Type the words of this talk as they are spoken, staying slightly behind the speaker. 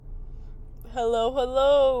Hello,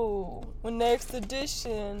 hello. Next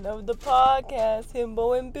edition of the podcast,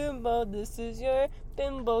 Himbo and Bimbo. This is your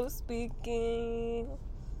Bimbo speaking.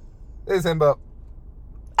 It's Himbo.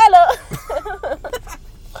 Hello.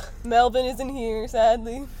 Melvin isn't here,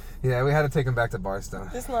 sadly. Yeah, we had to take him back to Barstow.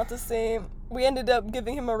 It's not the same. We ended up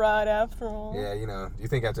giving him a ride after all. Yeah, you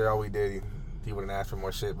think after all we did, he wouldn't ask for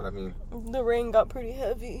more shit, but I mean... The rain got pretty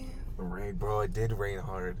heavy. The rain, bro, it did rain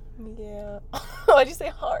hard. Yeah. Why'd you say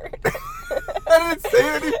hard? I didn't say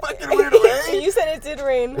any fucking weird rain. You said it did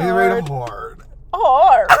rain hard. It rained hard.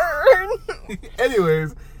 Hard.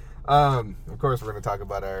 Anyways, of course we're going to talk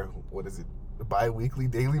about our, bi-weekly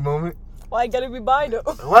daily moment. Why gotta be bi, though?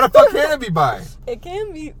 Why the fuck can't it be bi? It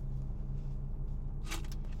can be.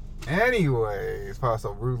 Anyways,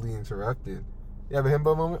 so rudely interrupted. You have a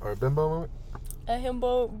himbo moment or a bimbo moment? A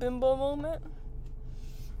himbo bimbo moment?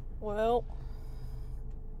 Well,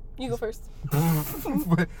 you go first.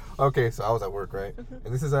 Okay, so I was at work, right? Mm-hmm.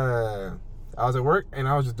 And this is I was at work and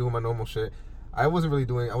I was just doing my normal shit. I wasn't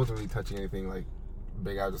really touching anything like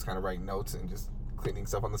big. I was just kind of writing notes and just cleaning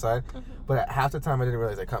stuff on the side. Mm-hmm. But at half the time I didn't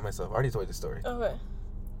realize I cut myself. I already told you the story. Okay.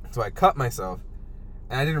 So I cut myself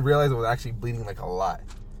and I didn't realize it was actually bleeding like a lot.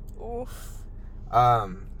 Oof.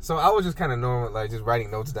 So I was just kind of normal, like just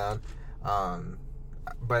writing notes down.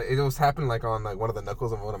 But it was happening like on like one of the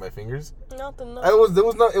knuckles of one of my fingers. Not the knuckle. It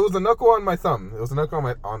was the knuckle on my thumb. It was the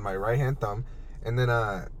knuckle on my right hand thumb. And then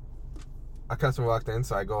a customer walked in,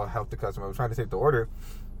 so I go help the customer. I was trying to take the order,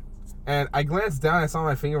 and I glanced down. I saw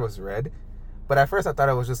my finger was red, but at first I thought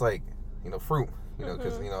it was just like fruit.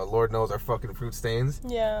 Because Lord knows our fucking fruit stains.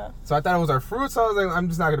 Yeah. So I thought it was our fruit. So I was like, I'm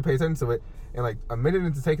just not gonna pay attention to it. And like a minute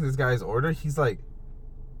into taking this guy's order, he's like,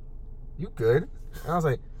 "You good?" And I was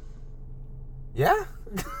like, "Yeah,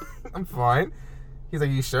 I'm fine." He's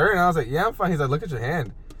like, "You sure?" And I was like, "Yeah, I'm fine." He's like, "Look at your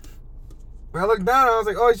hand." And I looked down and I was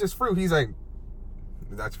like, "Oh, it's just fruit." He's like,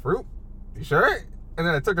 "That's fruit? You sure?" And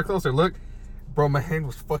then I took a closer look. Bro, my hand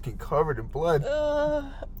was fucking covered in blood.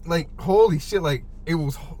 Like, holy shit. Like, it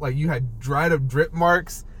was like you had dried up drip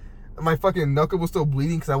marks. My fucking knuckle was still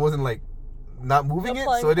bleeding because I wasn't like not moving it.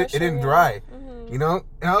 So it didn't dry. Mm-hmm.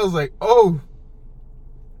 And I was like, oh.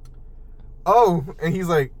 And he's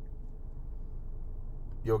like,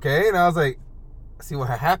 "You okay?" And I was like, see what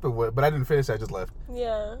happened with, but I didn't finish. I just left.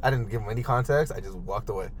 Yeah. I didn't give him any context. I just walked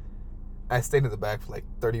away. I stayed in the back for like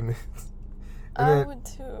 30 minutes. I would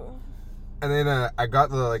too. And then I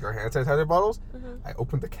got our hand sanitizer bottles. Mm-hmm. I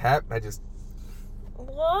opened the cap and I just...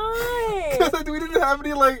 Why? Because we didn't have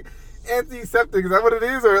any antiseptic. Is that what it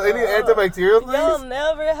is? Or any antibacterial things? You'll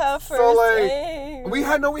never have first aid. We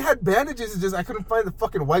had bandages. It's just I couldn't find the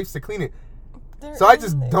fucking wipes to clean it. So I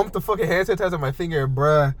just dumped the fucking hand sanitizer on my finger, and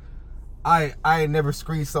bruh, I ain't never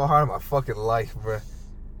screamed so hard in my fucking life,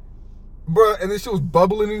 bruh, and this shit was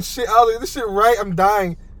bubbling and shit. I was like, this shit right, I'm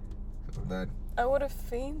dying. It was bad. I would have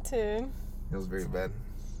fainted. It was very bad.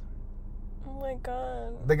 Oh my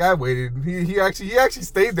god. The guy waited. He actually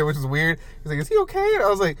stayed there, which is weird. He's like, "Is he okay?" And I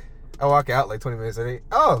was like, I walk out like 20 minutes and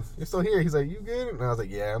 "Oh, you're still here." He's like, "You good?" And I was like,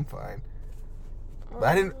 "Yeah, I'm fine." But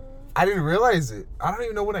I didn't realize it. I don't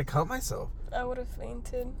even know when I cut myself. I would have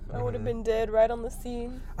fainted. I would have been dead right on the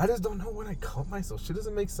scene. I just don't know when I cut myself. Shit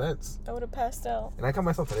doesn't make sense. I would have passed out. And I cut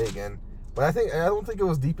myself today again. But I don't think it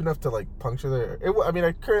was deep enough to puncture I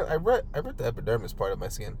ripped the epidermis part of my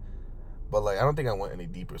skin. But I don't think I went any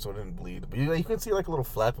deeper, so it didn't bleed. But you can see a little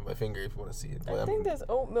flap in my finger if you want to see it. But I think this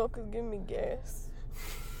oat milk is giving me gas.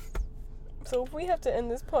 So if we have to end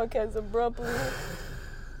this podcast abruptly,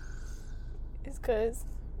 it's because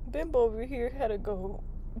Bimbo over here had to go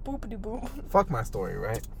boopity boop. Fuck my story,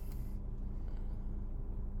 right?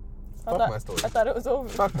 My story. I thought it was over.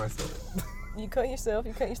 Fuck my story. You cut yourself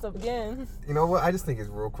again. You know what? I just think it's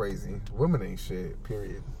real crazy. Women ain't shit,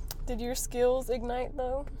 period. Did your skills ignite,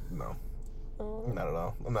 though? No. Not at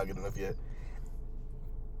all. I'm not good enough yet.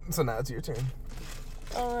 So now it's your turn.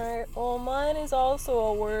 Alright. Well, mine is also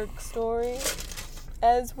a work story.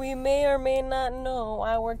 As we may or may not know,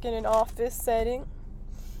 I work in an office setting.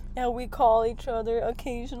 And we call each other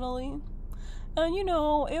occasionally. And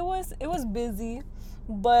it was busy.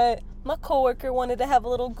 But my coworker wanted to have a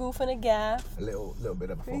little goof and a gaff. A little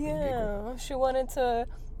bit of a fucking giggle. Yeah. She wanted to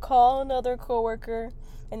call another coworker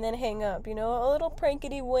and then hang up, a little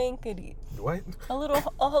prankety wankety. What? A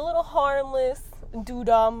little harmless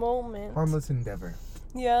doodah moment. Harmless endeavor.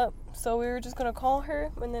 Yep. So we were just gonna call her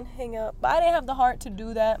and then hang up. But I didn't have the heart to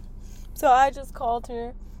do that. So I just called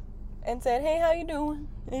her and said, "Hey, how you doing?"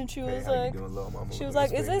 And she was like,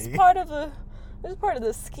 "Is this part of a This is part of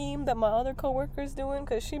the scheme that my other coworker's doing,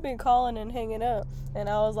 because she been calling and hanging up. And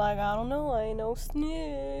I was like, I don't know, I ain't no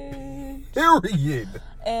snitch. Period.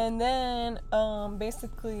 And then,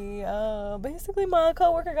 basically my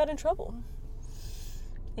coworker got in trouble.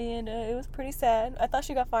 And it was pretty sad. I thought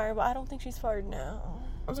she got fired, but I don't think she's fired now.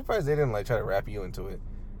 I'm surprised they didn't, like, try to wrap you into it.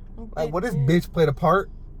 Like, what, this bitch played a part?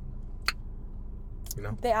 You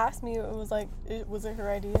know? They asked me, was it her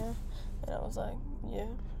idea? And I was like, yeah.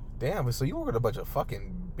 Damn, but so you work with a bunch of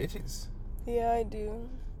fucking bitches. Yeah, I do.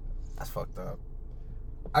 That's fucked up.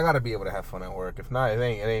 I gotta be able to have fun at work. If not, it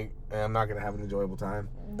ain't. I'm not gonna have an enjoyable time.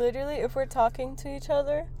 Literally, if we're talking to each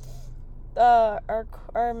other,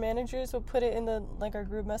 our managers will put it in the our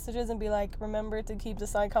group messages and be like, remember to keep the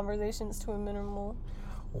side conversations to a minimal.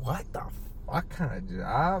 What the fuck kind of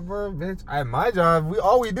job, bro, bitch? At my job,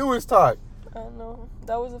 all we do is talk. I know.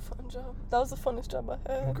 That was a fun job. That was the funnest job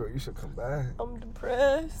I had. Girl, you should come back. I'm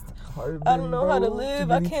depressed. Heartbreak, I don't know how to bro. live.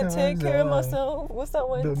 Too I many can't take times care of I myself. What's that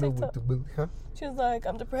one don't know TikTok? what to believe, huh? She was like,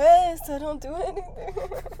 I'm depressed. I don't do anything.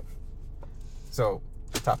 So,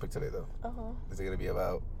 the topic today, though, Uh-huh. is it gonna be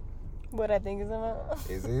about? What I think is about.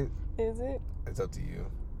 Is it? Is it? It's up to you.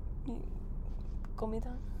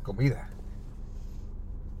 Comida. Comida.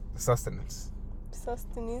 Sustenance.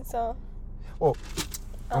 Sustenance. Well,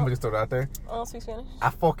 I'm gonna just throw it out there. I don't speak Spanish. I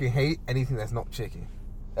fucking hate anything that's not chicken.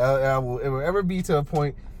 It will ever be to a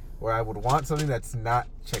point where I would want something that's not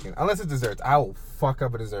chicken. Unless it's desserts. I will fuck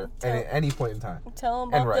up a dessert at any point in time. Tell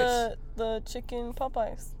them And about rice. the chicken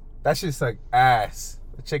Popeyes. That shit's like ass.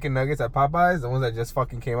 The chicken nuggets at Popeyes, the ones that just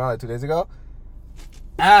fucking came out like 2 days ago.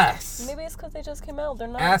 Ass. Maybe it's because they just came out. They're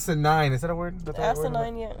not. Asinine. Is that a word? That's the right word?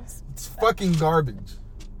 Asinine, yes. It's fucking garbage.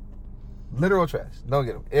 Literal trash. Don't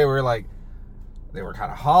get them. They were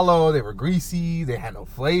kind of hollow. They were greasy. They had no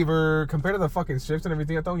flavor. Compared to the fucking strips and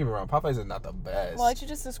everything, don't get me wrong. Popeyes is not the best. Why'd you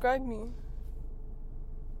just describe me?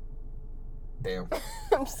 Damn.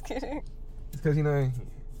 I'm just kidding. It's because, you're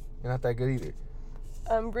not that good either.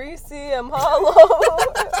 I'm greasy. I'm hollow.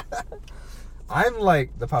 I'm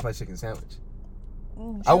like the Popeye chicken sandwich.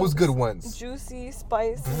 I was good once. Juicy,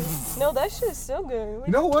 spicy. No, that shit is still good.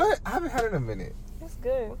 You know what? I haven't had it in a minute. It's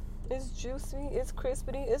good. It's juicy. It's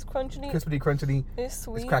crispy. It's crunchy. Crispity, crunchity. It's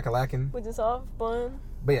sweet. It's crack-a-lackin'. With a soft bun.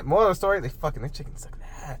 But yeah, more of the story, their chicken suck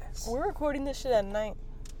ass. We're recording this shit at night.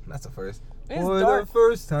 That's the first. It's For dark. the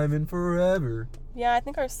first time in forever. Yeah, I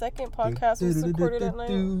think our second podcast was recorded at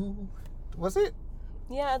night. Was it?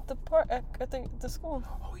 Yeah, at the the school.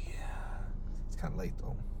 Oh yeah. It's kind of late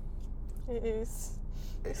though. It is.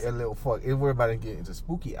 A little fuck. We're about to get into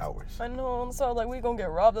spooky hours. I know. So like we gonna get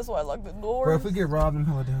robbed. That's why I lock the doors. Bro, if we get robbed, then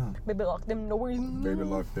hella down. Baby, lock them doors. Baby,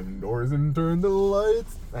 lock them doors and turn the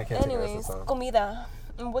lights. I can't Anyways, take the rest of the song. comida.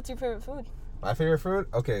 And what's your favorite food? My favorite food?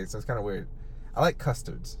 Okay, so it's kind of weird. I like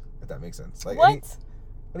custards, if that makes sense. Like What? what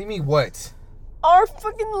do you mean, what? Our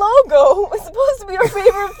fucking logo is supposed to be our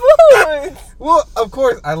favorite food. Well, of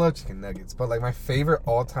course, I love chicken nuggets, but like my favorite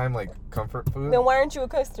all-time like comfort food. Then why aren't you a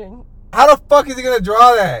custard? How the fuck is he gonna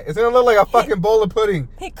draw that? It's gonna look like a fucking bowl of pudding.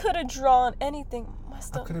 He could have drawn anything. My I could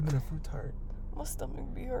stomach. have been a fruit tart. My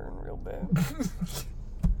stomach be hurting real bad.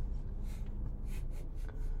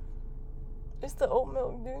 It's the oat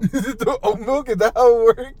milk, dude. Is it the oat milk? Is that how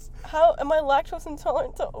it works? How am I lactose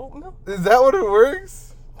intolerant to oat milk? Is that what it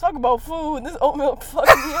works? Talk about food. This oat milk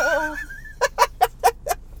fucking me up.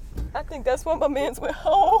 I think that's why my man's went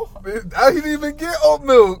home. I didn't even get oat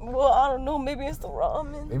milk. Well, I don't know. Maybe it's the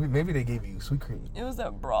ramen. Maybe they gave you sweet cream. It was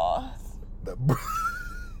that broth.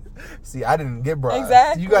 See, I didn't get broth.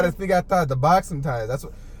 Exactly. You gotta think outside the box sometimes. That's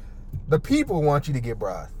what the people want you to get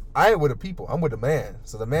broth. I ain't with the people. I'm with the man.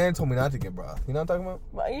 So the man told me not to get broth. You know what I'm talking about?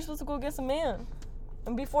 Why are you supposed to go get some man?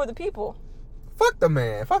 And be for the people. Fuck the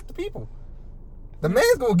man. Fuck the people. The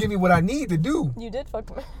man's gonna give me what I need to do. You did fuck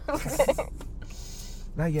the man. Okay.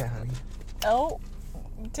 Not yet, honey. Oh,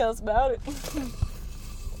 tell us about it.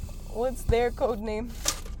 What's their code name?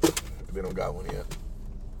 They don't got one yet.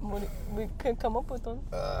 We could come up with one.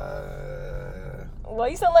 Uh, Why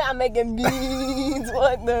you sound like I'm making beans?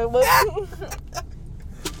 What the? What?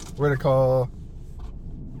 We're to call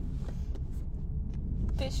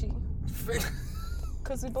Fishy.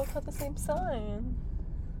 Because we both have the same sign.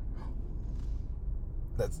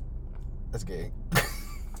 That's gay.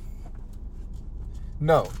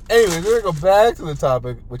 No. Anyway, we're gonna go back to the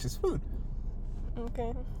topic, which is food.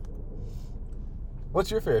 Okay. What's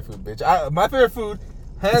your favorite food, bitch? My favorite food,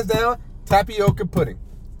 hands down, tapioca pudding.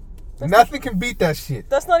 Nothing can beat that shit.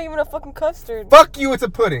 That's not even a fucking custard. Fuck you, it's a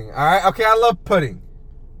pudding. Alright? Okay, I love pudding.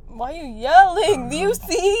 Why are you yelling? Do you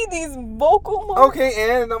see these vocal marks? Okay,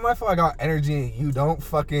 and not my fault. I got energy and you don't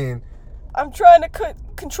fucking I'm trying to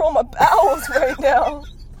control my bowels right now.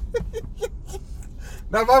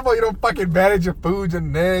 Not my fault you don't fucking manage your food. You're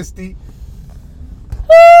nasty.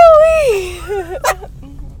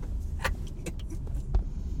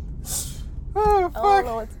 Oh, fuck. I don't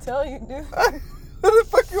know what to tell you, dude. What the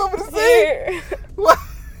fuck you want me to say? Here.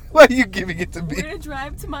 Why are you giving it to me? We're gonna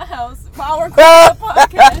drive to my house while we're recording the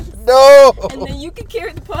podcast. No. And then you can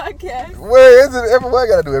carry the podcast. Where is it? Why I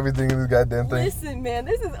gotta do everything in this goddamn thing? Listen, man,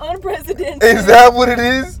 this is unprecedented. Is that what it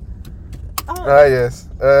is? Yes.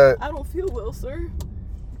 I don't feel well, sir.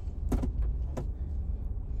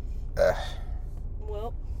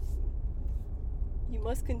 Well, you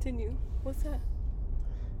must continue. What's that?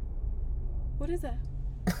 What is that?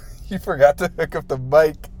 You forgot to hook up the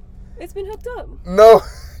mic. It's been hooked up. No,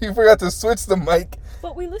 you forgot to switch the mic.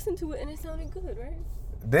 But we listened to it and it sounded good, right?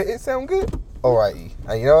 Did it sound good? Alright,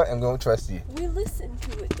 you know what? I'm gonna trust you. We listened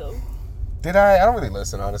to it though. Did I? I don't really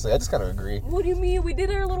listen, honestly. I just kind of agree. What do you mean? We did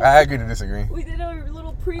our little. I agree to disagree. We did our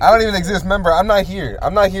little pre. I don't even exist. Remember, I'm not here.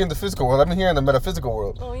 I'm not here in the physical world. I'm here in the metaphysical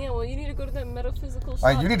world. Oh yeah, well you need to go to that metaphysical.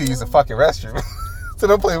 You need to use the fucking restroom. So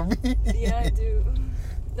don't play with me. Yeah, I do.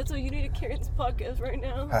 That's why you need to carry this podcast right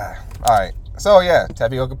now. Alright. So yeah,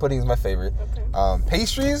 tapioca pudding is my favorite. Okay.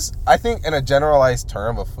 Pastries, I think in a generalized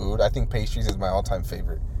term of food, I think pastries is my all-time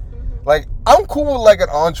favorite. Like, I'm cool with like an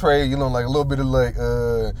entree, you know, like a little bit of like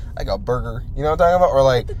a burger, you know what I'm talking about? Or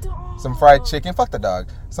like some fried chicken. Fuck the dog.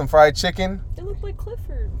 Some fried chicken. It looked like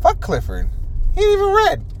Clifford. Fuck Clifford. He ain't even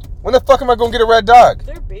red. When the fuck am I gonna get a red dog?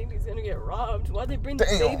 Their baby's gonna get robbed. Why'd they bring the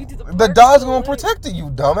baby to the park? The dog's gonna protect it, you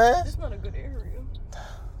dumbass. It's not a good area.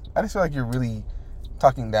 I just feel like you're really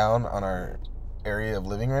talking down on our area of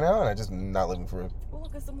living right now, and I'm just not living for it. Well,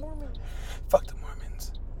 look, it's the Mormons. Fuck the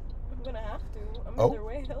Mormons. I'm gonna have to. I'm Oh. in their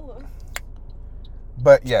way, hella.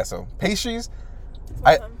 But yeah, so pastries,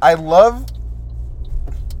 I love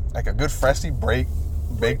like a good freshly baked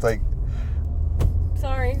like.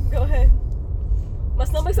 Sorry, go ahead. My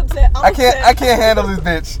stomach's upset. I can't handle this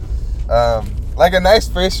bitch. Like a nice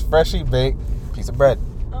freshly baked piece of bread.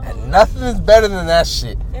 And nothing is better than that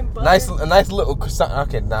shit. A nice little croissant.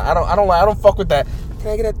 Okay, nah, I don't fuck with that. Can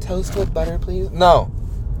I get a toast with butter, please? No.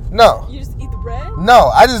 You just eat the bread?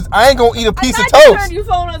 No, I ain't gonna eat a piece of I thought you toast. turned your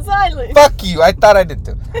phone on silent. Fuck you. I thought I did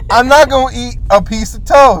too. I'm not gonna eat a piece of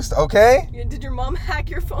toast, okay? Did your mom hack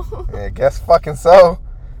your phone? Yeah, guess fucking so.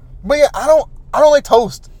 But yeah, I don't like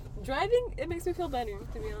toast. Driving, it makes me feel better,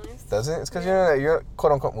 to be honest. Does it? It's because you're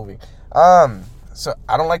quote unquote moving. So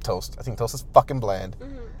I don't like toast. I think toast is fucking bland.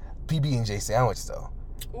 PB&J sandwich though.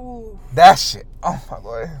 Ooh. That shit. Oh my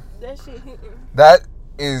god. That shit hitting. That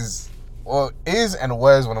is and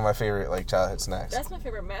was one of my favorite like childhood snacks. That's my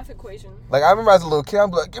favorite math equation. Like I remember as a little kid,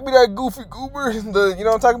 I'm like, give me that goofy goober. You know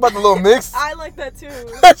what I'm talking about, the little mix. I like that too.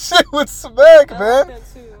 That shit would smack, I man. like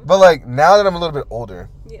that too. But like now that I'm a little bit older,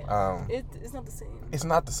 it's not the same. It's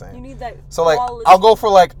not the same. You need that. So like I'll go for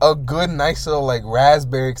like a good nice little like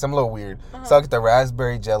raspberry, because I'm a little weird. So I'll get the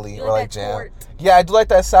raspberry jelly or like jam. Tort. Yeah, I do like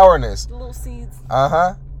that sourness. The little seeds.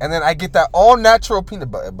 And then I get that all natural peanut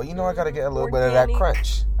butter, but you know I gotta get a little bit of that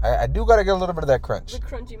crunch. I do gotta get a little bit of that crunch. The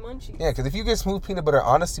crunchy munchies. Yeah, because if you get smooth peanut butter,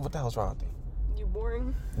 honestly, what the hell's wrong with you? You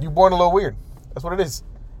boring. You born a little weird. That's what it is.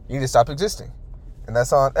 You need to stop existing, and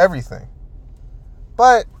that's on everything.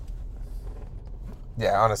 But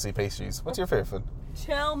yeah, honestly, pastries. What's your favorite food?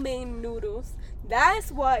 Chow mein noodles.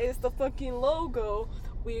 That's why it's the fucking logo.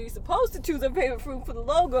 We're supposed to choose our favorite fruit for the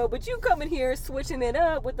logo, but you coming here switching it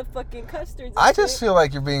up with the fucking custards. I just feel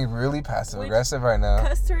like you're being really passive aggressive right now.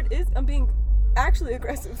 Custard is. I'm being actually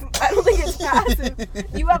aggressive. I don't think it's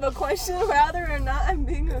passive. You have a question whether or not I'm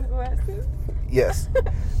being aggressive? Yes.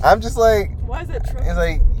 I'm just like. Why is that true? It's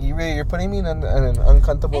like you're putting me in an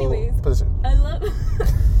uncomfortable position. I love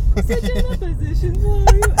such a position for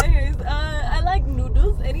you. Anyways, I like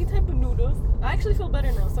noodles. Any type of noodles. I actually feel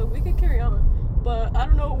better now, so we could carry on. But I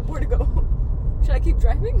don't know where to go. Should I keep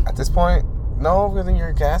driving? At this point, no, because then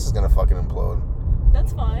your gas is gonna fucking implode.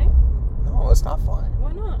 That's fine. No, it's not fine.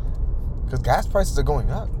 Why not? Because gas prices are going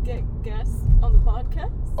up. Get gas on the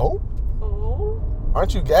podcast? Oh? Oh?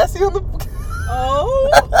 Aren't you gassy on the... Oh?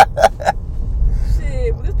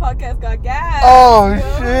 Shit, this podcast got gas. Oh,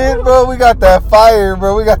 shit, bro. We got that fire,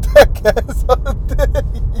 bro. We got that gas on the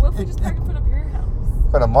thing. What if we just park in front of your house? In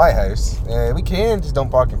front of my house? Yeah, we can. Just don't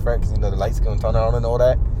park in front because, you know, the lights going to turn on and all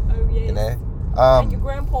that. Oh, yeah. And then, and your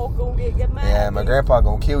grandpa going to get mad. Yeah, my grandpa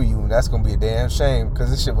going to kill you, and that's going to be a damn shame because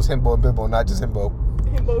this shit was Himbo and Bimbo, not just Himbo.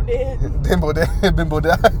 Himbo dead. Bimbo dead. Bimbo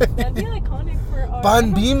died. That'd be iconic for our...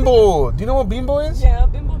 Ban Bimbo. Do you know what Bimbo is? Yeah,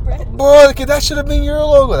 Bimbo bread. Boy, that should have been your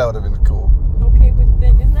logo. That would have been cool. Okay, but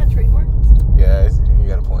then isn't that trademark? Yeah, you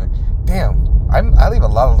got a point. Damn, I leave a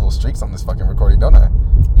lot of little streaks on this fucking recording, don't I?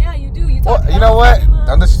 Yeah, you do. You talk Well, you know what?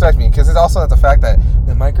 Don't disrespect me, because it's also the fact that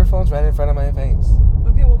the microphone's right in front of my face.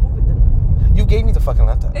 Okay, we'll move it then. You gave me the fucking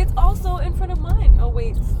laptop. It's also in front of mine. Oh,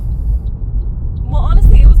 wait. Well,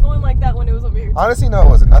 honestly, it was going like that when it was over here. Honestly, no, it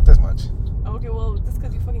wasn't. Not this much. Okay, well, just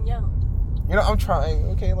because you fucking yell. You know, I'm trying,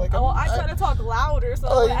 okay? Like, I try to talk louder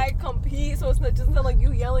so like, I compete, so it's not just not like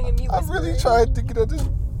you yelling at me. I'm really trying to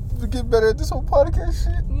get better at this whole podcast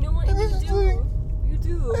shit. You know what? You do. You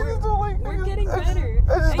do. We're getting better.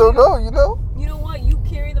 I just don't know, you know? You know what? You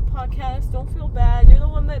carry the podcast. Don't feel bad. You're the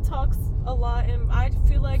one that talks a lot, and I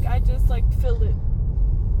feel like I just, like, fill it.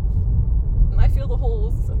 I feel the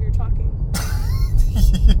holes of your talking.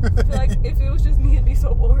 I feel like if it was just me, it'd be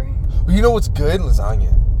so boring. You know what's good?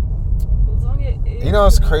 Lasagna. Lasagna is You know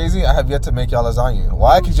what's good. crazy? I have yet to make y'all lasagna.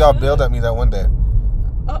 Why? Because y'all should. bailed at me that one day.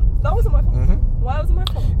 That wasn't my fault. Mm-hmm. Why was it my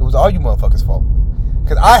fault? It was all you motherfuckers' fault.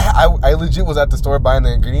 Because I legit was at the store buying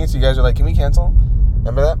the ingredients. You guys were like, can we cancel?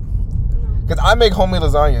 Remember that? No. Because I make homemade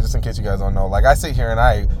lasagna, just in case you guys don't know. Like, I sit here and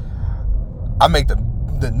I make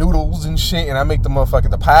the noodles and shit, and I make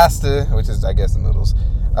the pasta, which is, I guess, the noodles.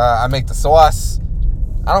 I make the sauce.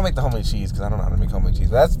 I don't make the homemade cheese, because I don't know how to make homemade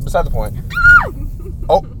cheese. But that's beside the point.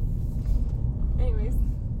 Oh. Anyways.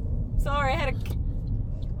 Sorry, I had to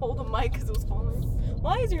hold the mic because it was falling.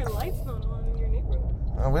 Why is your lights not on in your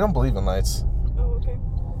neighborhood? We don't believe in lights. Oh, okay.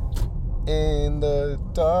 In the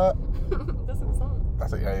dark. That's a good song. I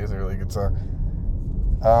think it's a really good song.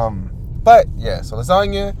 But yeah, so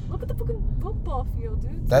lasagna. Look at the fucking football field,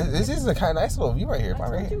 dude. This is a kind of nice little view right here. I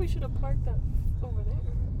told you we should have parked that over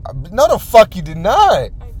there. No, the fuck you did not. I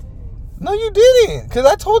did. No, you didn't. Because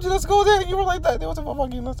I told you let's go there, and you were like that. There was a football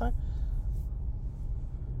game last time.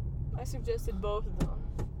 I suggested both of them.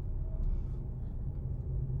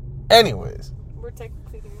 Anyways, We're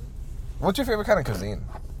technically here. what's your favorite kind of cuisine?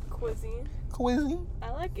 Cuisine. Cuisine?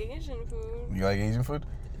 I like Asian food. You like Asian food?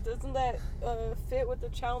 Doesn't that fit with the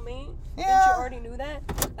chow mein? Yeah. Didn't you already knew that?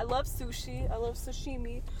 I love sushi. I love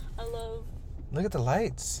sashimi. I love Look at the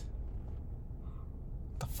lights.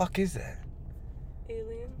 The fuck is that?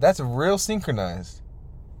 aliens. That's real synchronized.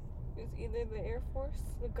 It's either the Air Force,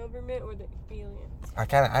 the government, or the aliens.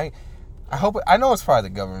 I hope, I know it's probably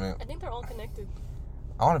the government. I think they're all connected.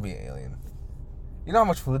 I want to be an alien. You know how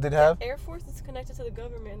much food they'd have? Air Force is connected to the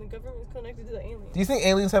government, and the government is connected to the aliens. Do you think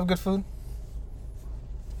aliens have good food?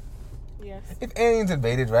 Yes. If aliens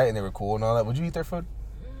invaded, right, and they were cool and all that, would you eat their food?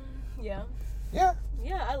 Yeah. Yeah.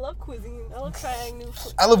 Yeah, I love cuisine. I love trying new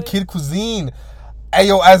food. I love kid cuisine. Hey,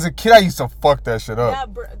 yo, as a kid, I used to fuck that shit up.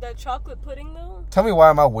 Yeah, that chocolate pudding, though. Tell me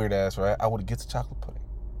why my weird ass, right? I would get the chocolate pudding.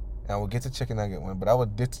 And I would get the chicken nugget one, but I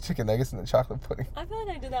would ditch the chicken nuggets and the chocolate pudding. I feel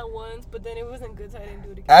like I did that once, but then it wasn't good, so I didn't do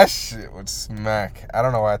it again. That shit would smack. I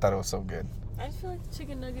don't know why I thought it was so good. I just feel like the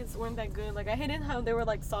chicken nuggets weren't that good. Like, I hated how they were,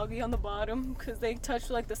 like, soggy on the bottom because they touched,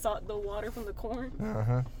 like, the water from the corn.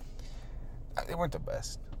 Uh-huh. They weren't the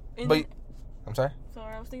best. And But, I'm sorry?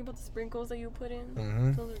 sorry, I was thinking about the sprinkles that you put in.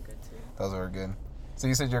 Mm-hmm. Those are good, too. Those were good. So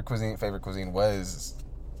you said your favorite cuisine was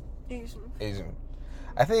Asian. Asian.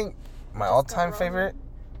 I think my Just all-time got ramen. favorite...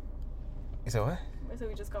 You said what? I said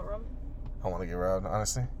we just got ramen. I want to get robbed,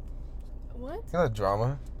 honestly. What? You know the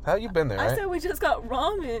drama? How you been there, I right? said we just got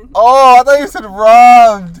ramen. Oh, I thought you said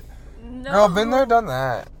robbed. No. Girl, been there, done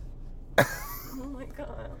that. Oh my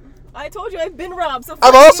god. I told you I've been robbed. So I've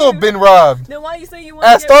fuck also you. been robbed. Then why you say you want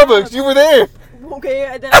At to get Starbucks, robbed? you were there. Okay,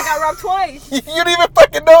 and then I got robbed twice. You didn't even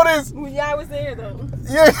fucking notice. Well, yeah, I was there though.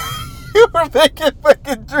 You were making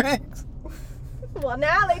fucking drinks. Well,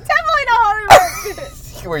 now they definitely know how we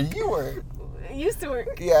work. Where you were. It used to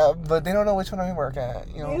work. Yeah, but they don't know which one we work at.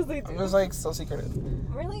 You know, Yes, they do. it was like so secretive.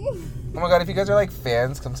 Really? Oh my god, if you guys are like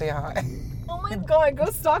fans, come say hi. Oh my god, go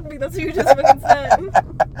stalk me. That's what you just fucking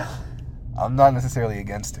said. I'm not necessarily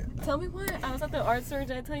against it. Tell me what? I was at the art store.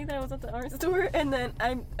 Did I tell you that I was at the art store? And then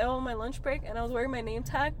I'm on my lunch break and I was wearing my name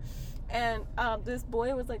tag. And this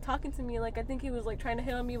boy was like talking to me. Like, I think he was like trying to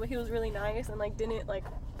hit on me, but he was really nice and like didn't like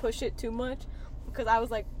push it too much because I was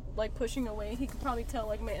like pushing away. He could probably tell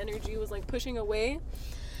like my energy was like pushing away.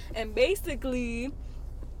 And basically,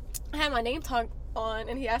 I had my name tag on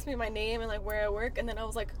and he asked me my name and like where I work. And then I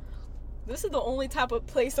was like, this is the only type of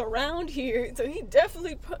place around here. So he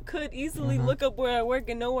definitely could easily look up where I work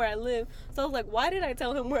and know where I live. So I was like, why did I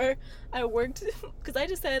tell him where I worked? Because I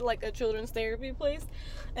just said like a children's therapy place.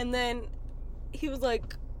 And then he was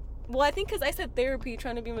like, well, I think because I said therapy,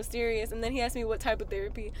 trying to be mysterious. And then he asked me what type of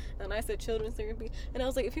therapy. And I said children's therapy. And I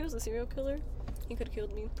was like, if he was a serial killer, He could have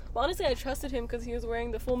killed me. But honestly, I trusted him because he was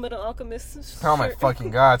wearing the Full Metal Alchemist shirt. Oh my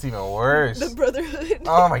fucking god, it's even worse. The Brotherhood.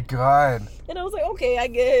 Oh my god. And I was like, okay, I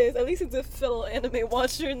guess. At least it's a fellow anime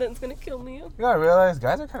watcher that's gonna kill me. You gotta realize,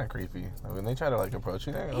 guys are kind of creepy. Like, when they try to, like, approach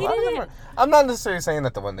you, He didn't. I'm not necessarily saying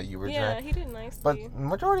that the one that you were Yeah, trying, he did nicely. but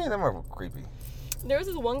majority of them are creepy. There was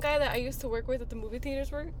this one guy that I used to work with at the movie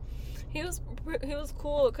theaters work. He was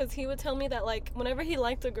cool because he would tell me that, like, whenever he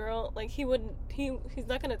liked a girl, like, he's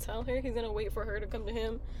not gonna tell her. He's gonna wait for her to come to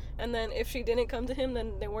him, and then if she didn't come to him,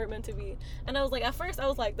 then they weren't meant to be. And I was like, at first I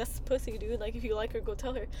was like, that's pussy, dude. Like, if you like her, go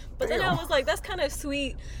tell her. But then I was like, that's kind of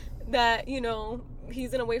sweet that, you know,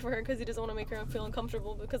 he's gonna wait for her because he doesn't want to make her feel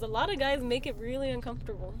uncomfortable, because a lot of guys make it really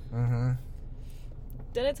uncomfortable. Mm-hmm.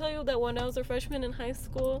 Did I tell you that when I was a freshman in high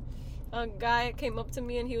school, a guy came up to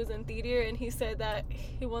me and he was in theater and he said that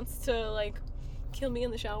he wants to, like, kill me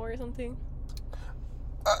in the shower or something?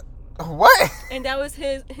 What? And that was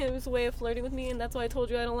his way of flirting with me, and that's why I told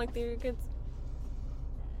you I don't like theater kids.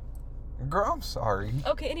 Girl, I'm sorry.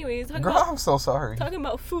 Okay, anyways, Girl, I'm so sorry. talking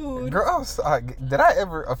about food. Girl, I'm sorry. Did I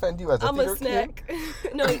ever offend you as a I'm theater a snack.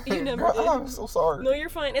 No, you never Girl, did. I'm so sorry. No, you're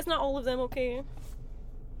fine. It's not all of them, okay?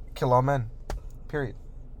 Kill all men. Period.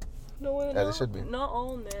 No, As it should be. Not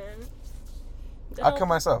all, man. Then I'll kill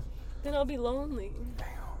myself. Then I'll be lonely.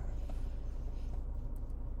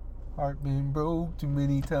 Heart been broke too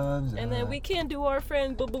many times. And then we can't do our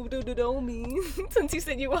friend Boo-Boo-Doo-Doo-Me. Since you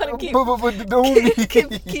said you want to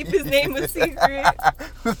keep his name a secret.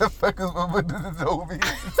 Who the fuck is Boo-Boo-Doo-Doo-Me?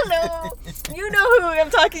 No, you know who I'm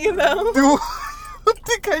talking about. Do I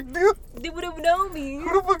think I do? Boo-Boo-Doo-Me.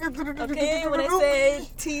 Who the fuck is Okay, when I said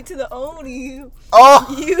T to the Oni,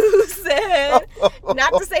 oh, you said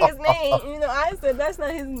not to say his name. You know, I said that's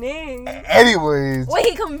not his name. Anyways. When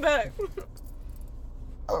he coming back?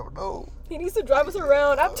 Oh no. He needs to drive us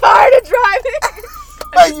around. I'm tired of driving.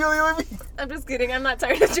 I'm just kidding. I'm not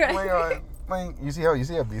tired of driving. Oh my god. You see how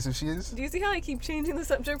abusive she is? Do you see how I keep changing the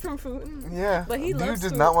subject from food? Yeah. But he loves Dude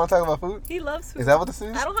does food. not want to talk about food? He loves food. Is that what this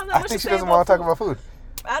is? I don't have that much to I think she say doesn't about want to talk food. about food.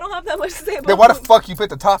 I don't have that much to say about Then why the food. fuck you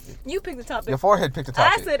picked the topic? You picked the topic. Your forehead picked the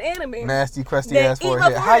topic. I said anime. Nasty, crusty Then ass eat my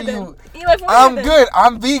forehead. How forehead you? then. Eat my forehead I'm then. good.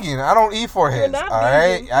 I'm vegan. I don't eat foreheads. You're not all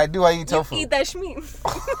vegan. right. I do. I eat You tofu. eat that shmeat.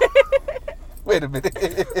 Wait a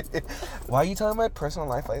minute. Why are you telling my personal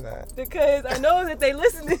life like that? Because I know that they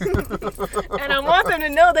listening. And I want them to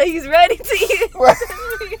know that he's ready to eat. What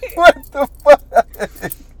the fuck?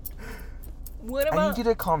 What I about... need you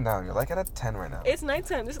to calm down. You're like at a 10 right now. It's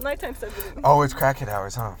nighttime. This is nighttime stuff. Oh, it's crackhead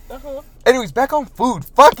hours, huh? Uh-huh. Anyways, back on food.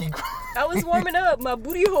 Fucking. I was warming up. My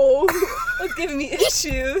booty hole was giving me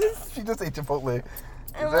issues. She just ate Chipotle.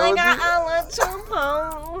 And I love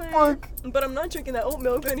Chipotle. Fuck. But I'm not drinking that oat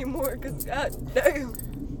milk anymore because, god damn.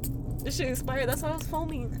 This shit expired. That's why I was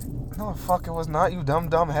foaming. No, fuck, it was not, you dumb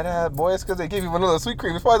head boy. It's because they gave you vanilla sweet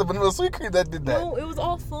cream. It's probably the vanilla sweet cream that did that. No, it was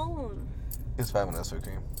all foam. It's fat vanilla sweet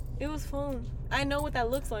cream. It was foam. I know what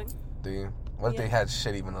that looks like. Do you? What if they had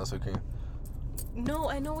shitty vanilla sweet cream? No,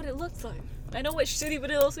 I know what it looks like. I know what shitty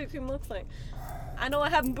vanilla sweet cream looks like. I know I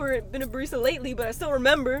haven't been a barista lately, but I still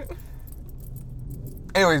remember.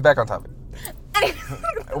 Anyways, back on topic.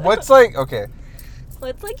 What's like, okay.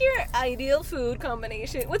 What's like your ideal food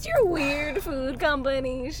combination? What's your weird food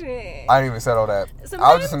combination? I didn't even said all that.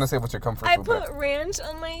 I was just gonna say what's your comfort I food. put ranch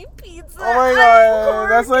on my pizza. Oh my god,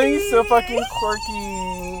 that's why he's so fucking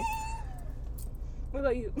quirky. What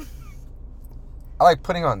about you? I like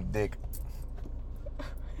putting on dick.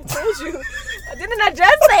 I told you. Didn't I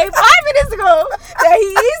just say 5 minutes ago that he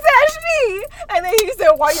eats that shmeat? And then he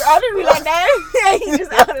said, why you outed me like that? And he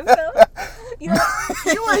just outed himself. You know,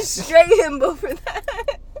 you want straight himbo for that.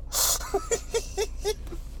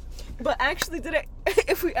 But actually,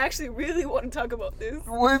 if we actually really want to talk about this,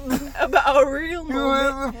 about a real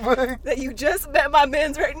moment that you just met my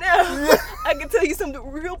mans right now, I can tell you something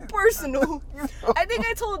real personal. I think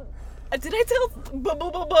I told... Did I tell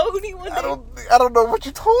Boney one day? I don't know what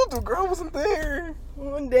you told him, girl. I wasn't there.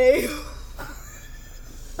 One day.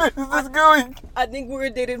 Where is this going? I think we were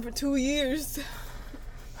dating for 2 years.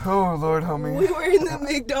 Oh, Lord, homie. We were in the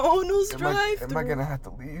McDonald's drive-thru. Am I gonna have to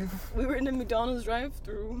leave? We were in the McDonald's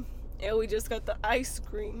drive-thru, and we just got the ice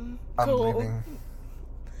cream. I'm cold. leaving.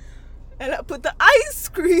 And I put the ice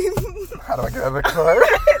cream. How do I get out of the car?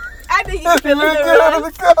 I think you feeling the Get rest. out of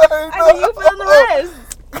the car. I think you feeling the rest.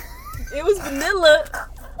 It was vanilla,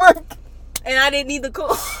 and I didn't need the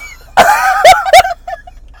cold.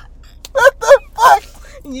 What the fuck?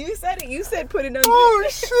 You said it. You said put it on. Oh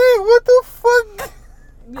shit! What the fuck?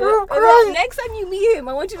 Girl, And then next time you meet him,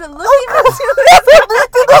 I want you to look into his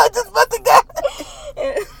I just about to go.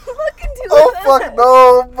 look into his Oh fuck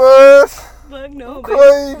no, bus. Fuck fuck no. I'm But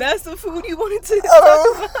crying. that's the food you wanted to I talk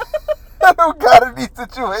don't, about. I don't got any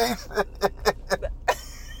situation.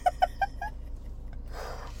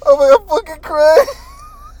 Oh my, I'm fucking crying.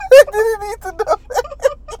 I didn't need to know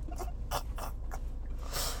that.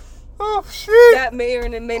 Oh shit. That may or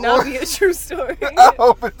it may not be a true story. I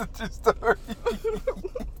hope it's a true story.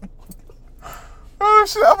 Oh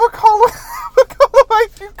shit, I'm gonna call him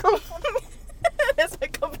ice cream cone. That's my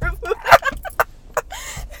comfort food.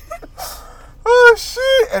 Oh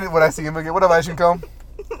shit. And when I see him again, what up, ice cream cone?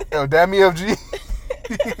 Yo, damn me FG.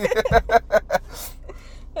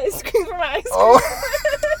 Ice cream for my ice cream. Oh.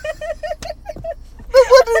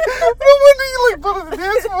 No wonder you like butter the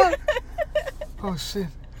dance floor. Oh shit.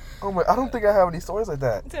 Oh my, I don't think I have any stories like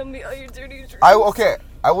that. Tell me all your dirty dreams.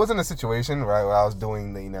 I was in a situation right where I was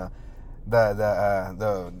doing the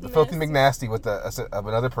filthy McNasty with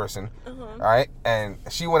another person, all right, and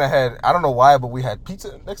she went ahead. I don't know why, but we had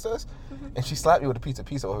pizza next to us, and she slapped me with a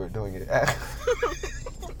pizza while we were doing it.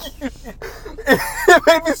 It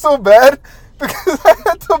made me so bad because I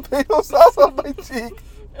had tomato sauce on my cheek.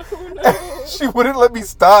 Oh, no. She wouldn't let me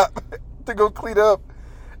stop to go clean up.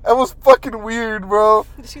 That was fucking weird, bro.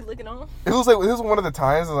 Did she lick it off? It was one of the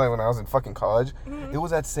times like when I was in fucking college. It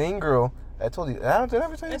was that same girl that I told you. Did I ever tell you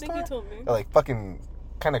I this think you told me. That, like fucking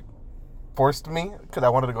kind of forced me because I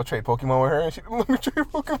wanted to go trade Pokemon with her, and she didn't let me trade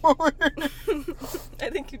Pokemon with her. I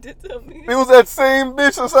think you did tell me. It was that same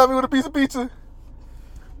bitch that slapped me with a piece of pizza.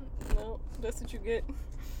 No, that's what you get.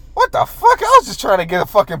 What the fuck? I was just trying to get a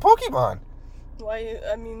fucking Pokemon. Why?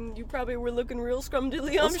 I mean, you probably were looking real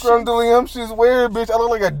scrumdiddlyumptious. Scrumdiddlyumptious weird, bitch. I look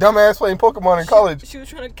like a dumbass playing Pokemon in college. She was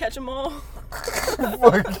trying to catch them all.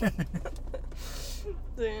 Fuck you.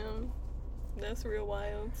 Damn, that's real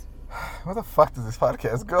wild. Where the fuck does this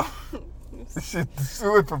podcast go? This shit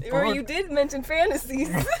suing for food. Or you did mention fantasies.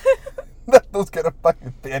 Not those kind of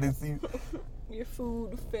fucking fantasies. Your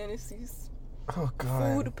food fantasies. Oh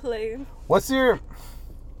god. Food play. What's the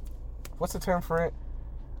term for it?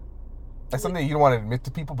 That's something you don't want to admit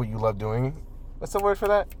to people, but you love doing. What's the word for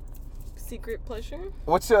that? Secret pleasure.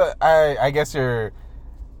 What's your? I guess your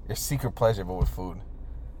secret pleasure, but with food.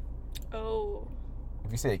 Oh.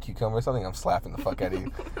 If you say a cucumber or something, I'm slapping the fuck out of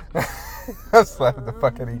you. I'm slapping the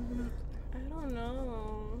fuck out of you. I don't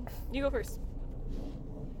know. You go first.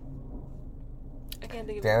 I can't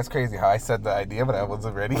think of Damn, that's crazy how I said the idea, but I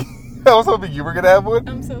wasn't ready. I was hoping you were gonna have one.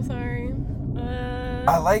 I'm so sorry.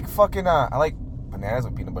 I like bananas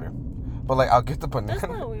with peanut butter. But like I'll get the banana,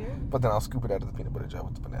 That's not weird. but then I'll scoop it out of the peanut butter jar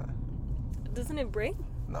with the banana. Doesn't it break?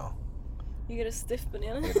 No, You get a stiff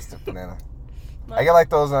banana? I get a stiff banana. I get like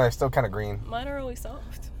those are still kind of green. Mine are always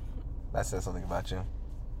soft. That says something about you.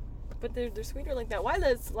 But they're sweeter like that. Why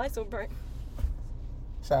does light so bright?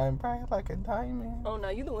 Shine bright like a diamond. Oh, now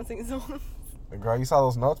you the one singing songs. Girl, you saw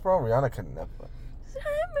those notes, bro? Rihanna couldn't never.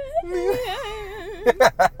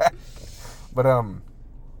 But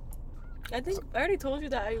I think I already told you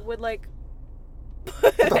that I would like.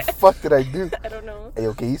 what the fuck did I do? I don't know. Hey,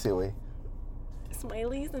 okay, you say wait.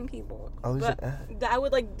 Smileys and people. Oh, But I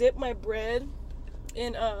would like dip my bread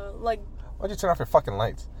in like. Why'd you turn off your fucking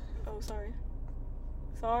lights? Oh, sorry.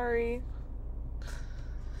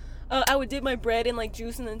 I would dip my bread in like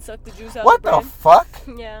juice and then suck the juice out. What of the the bread. fuck?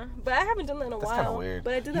 Yeah, but I haven't done that in a That's while. kind of weird.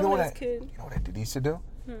 But I did that You know when I what was a kid. You know what I used to do?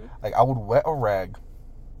 Hmm. Like I would wet a rag,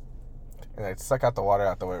 and I'd suck out the water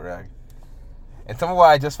out the wet rag. And tell me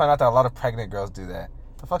why I just found out that a lot of pregnant girls do that.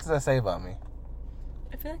 The fuck does that say about me?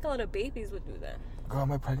 I feel like a lot of babies would do that. Girl,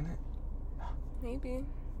 am I pregnant? Maybe.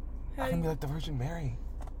 I can be like the Virgin Mary.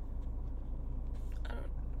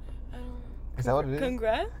 I don't. Is that what it is?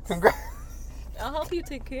 Congrats. Congrats. I'll help you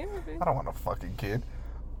take care of it. I don't want a fucking kid.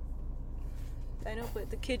 I know, but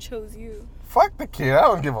the kid chose you. Fuck the kid. I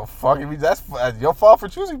don't give a fuck. I mean, that's your fault for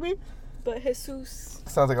choosing me. But Jesus.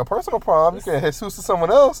 Sounds like a personal problem. You can Jesus to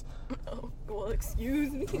someone else. Oh, well,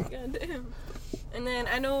 excuse me. Goddamn. And then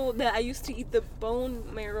I know that I used to eat the bone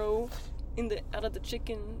marrow out of the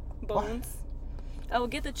chicken bones. What? I would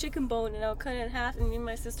get the chicken bone and I would cut it in half, and me and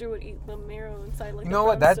my sister would eat the marrow inside. Like, you know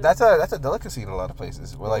what? That's a delicacy in a lot of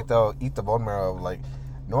places. Where like they'll eat the bone marrow. Like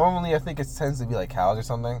normally, I think it tends to be like cows or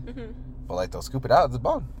something. Mm-hmm. But like they'll scoop it out, it's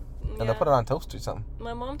bone, and they'll put it on toast or something.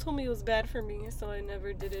 My mom told me it was bad for me, so I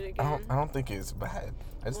never did it again. I don't think it's bad.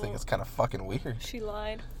 I just think it's kind of fucking weird. She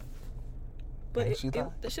lied. But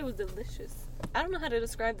that shit was delicious. I don't know how to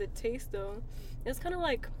describe the taste though. It's kind of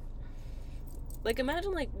like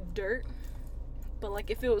imagine like dirt, but like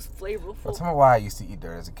if it was flavorful. Well, tell me why I used to eat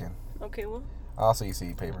dirt as a kid. Okay, well. I also used to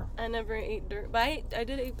eat paper. I never ate dirt, but I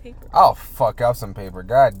did eat paper. I'll fuck up some paper.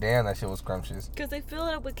 God damn, that shit was scrumptious. Because they fill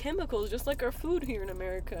it up with chemicals, just like our food here in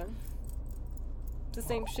America. It's the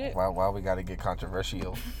same shit. Why we gotta get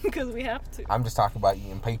controversial? Because we have to. I'm just talking about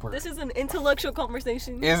eating paper. This is an intellectual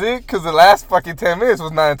conversation. Is it? Because the last fucking 10 minutes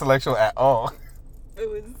was not intellectual at all. It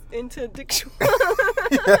was interdictual.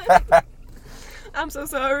 Yeah. I'm so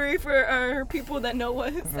sorry for our people that know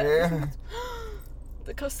what it says. Yeah.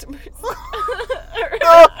 The customers.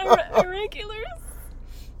 our regulars.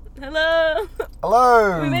 Hello.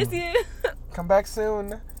 Hello. We miss you. Come back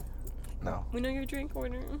soon. No. We know your drink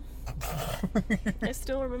order. I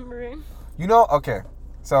still remember it. You know, okay.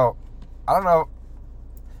 So, I don't know.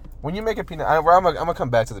 When you make a peanut... I'm gonna come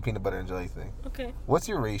back to the peanut butter and jelly thing. Okay. What's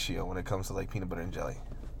your ratio when it comes to, like, peanut butter and jelly?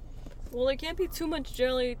 Well, there can't be too much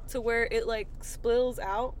jelly to where it, like, spills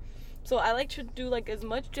out. So I like to do, like, as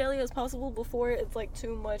much jelly as possible before it's, like,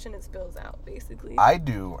 too much and it spills out, basically. I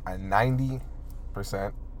do a 90%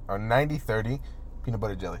 or 90-30 peanut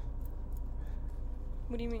butter jelly.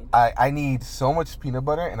 What do you mean? I need so much peanut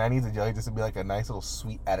butter, and I need the jelly just to be, like, a nice little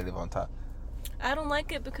sweet additive on top. I don't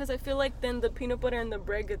like it because I feel like then the peanut butter and the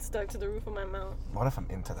bread get stuck to the roof of my mouth. What if I'm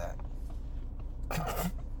into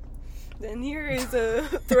that? Then here is a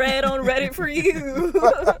thread on Reddit for you.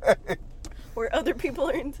 Where other people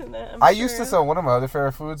are into that. I used to sell one of my other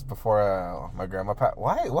favorite foods before my grandma passed.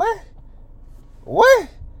 Why? What?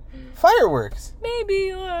 Fireworks. Maybe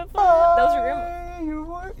you're fine. That was your grandma.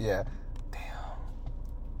 Fireworks. Yeah.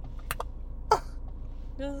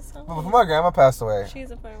 Does it sound Before my grandma passed away,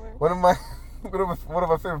 she's a firework. one of my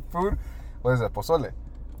favorite food was pozole.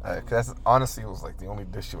 Cause that's honestly was like the only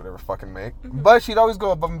dish she would ever fucking make. Mm-hmm. But she'd always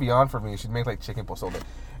go above and beyond for me. She'd make like chicken pozole,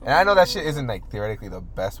 and I know that shit isn't like theoretically the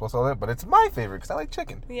best pozole, but it's my favorite because I like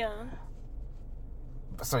chicken. Yeah.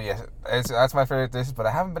 So yeah, that's my favorite dish. But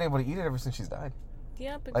I haven't been able to eat it ever since she's died.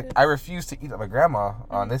 Yeah, because Like I refuse to eat it. My grandma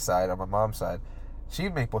on this side, on my mom's side,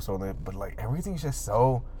 she'd make pozole, but like everything's just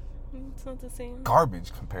so it's not the same.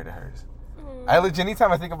 garbage compared to hers. I legit,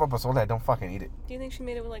 anytime I think about pozole, I don't fucking eat it. Do you think she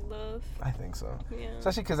made it with like love? I think so. Yeah.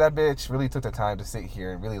 Especially because that bitch really took the time to sit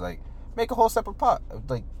here and really like make a whole separate pot of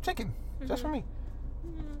like chicken just for me.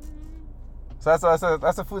 So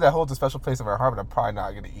that's a food that holds a special place in my heart, but I'm probably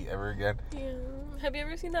not gonna eat ever again. Yeah. Have you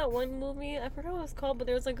ever seen that one movie? I forgot what it's called, but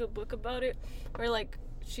there was like a book about it where like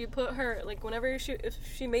she put her like whenever if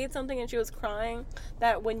she made something and she was crying,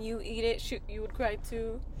 that when you eat it, you would cry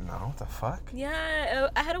too. No, what the fuck? Yeah,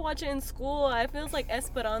 I had to watch it in school. I feel it's like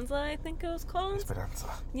Esperanza, I think it was called. Esperanza.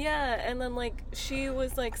 Yeah, and then like she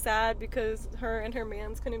was like sad because her and her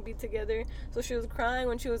man's couldn't be together, so she was crying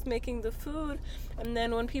when she was making the food, and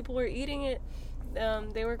then when people were eating it,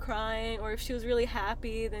 they were crying, or if she was really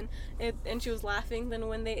happy, and she was laughing, then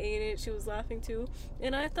when they ate it, she was laughing too.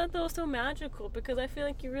 And I thought that was so magical because I feel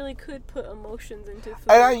like you really could put emotions into food.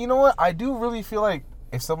 And you know what? I do really feel like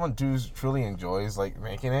if someone truly enjoys like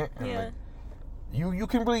making it, and like you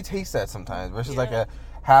can really taste that sometimes versus like a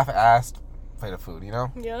half-assed plate of food, you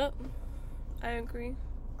know? Yep, I agree.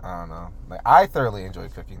 I don't know. Like I thoroughly enjoy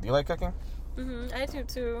cooking. Do you like cooking? I do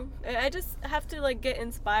too. I just have to like get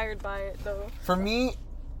inspired by it though. For me,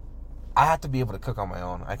 I have to be able to cook on my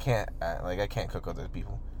own. I can't cook with other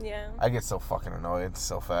people. Yeah. I get so fucking annoyed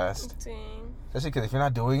so fast. Dang. Especially because if you're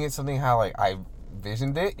not doing it something how like I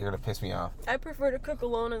visioned it, you're gonna piss me off. I prefer to cook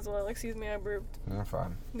alone as well. Excuse me, I burped. You're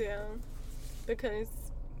fine. Yeah. Because,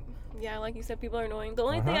 yeah, like you said, people are annoying. The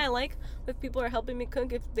only thing I like if people are helping me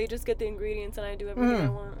cook, if they just get the ingredients and I do everything I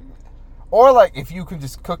want. Or like if you can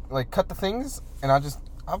just cook, like cut the things and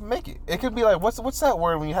I'll make it. It could be like what's that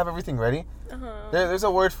word when you have everything ready? There's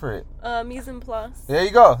a word for it. Mise en place. There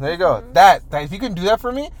you go. That if you can do that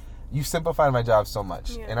for me, you simplify my job so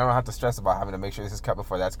much, and I don't have to stress about having to make sure this is cut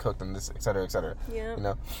before that's cooked and this, et cetera, et cetera. Yeah. You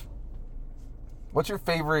know. What's your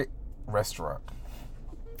favorite restaurant?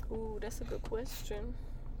 Ooh, that's a good question.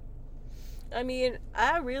 I mean,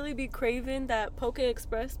 I really be craving that Poke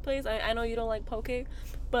Express place. I know you don't like poke,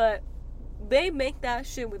 but they make that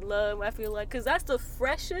shit with love, I feel like, because that's the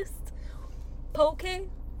freshest poke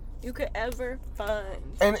you could ever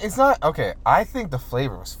find. And it's not, okay, I think the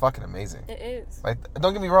flavor was fucking amazing. It is. Like,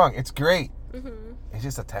 don't get me wrong, it's great. It's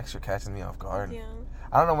just the texture catches me off guard. Yeah.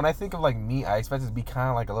 I don't know, when I think of, like, meat, I expect it to be kind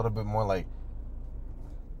of, like, a little bit more, like,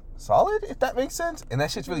 solid, if that makes sense. And that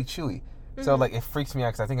shit's really chewy. So, like, it freaks me out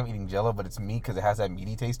because I think I'm eating Jell-O, but it's meat because it has that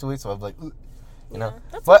meaty taste to it. So I'm like, ugh. You know,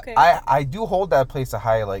 that's but okay. I do hold that place to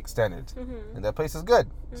high like standards, and that place is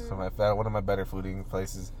good. So one of my better fooding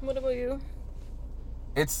places. What about you?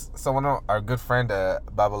 It's one of our good friend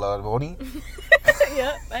Babalaboni.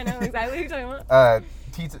 Yep, I know exactly what you're talking about.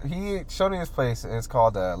 He showed me this place, and it's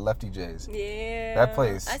called Lefty J's. Yeah, that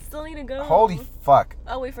place. I still need to go. Holy fuck!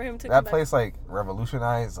 I'll wait for him to. That place like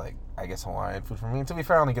revolutionized like I guess Hawaiian food for me. And to be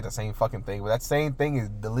fair, I only get the same fucking thing, but that same thing is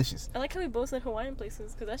delicious. I like how we both said Hawaiian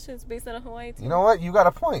places because that shit's based out of Hawaii too. You know what? You got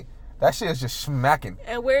a point. That shit is just smacking.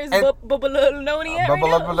 And where's Babaloni at right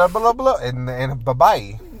now? And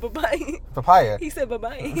babai. Bye-bye. Papaya. He said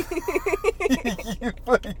bye-bye.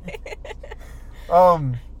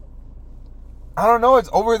 I don't know. It's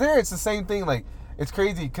over there. It's the same thing. Like, it's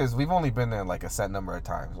crazy because we've only been there like a set number of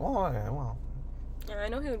times. Well, I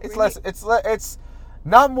know he would. it's less. It's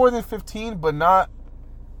not more than 15, but not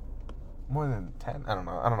more than 10. I don't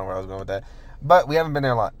know where I was going with that. But we haven't been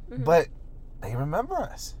there a lot. Mm-hmm. But they remember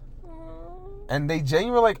us. And they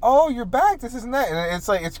genuinely like, oh, you're back. This isn't that. And it's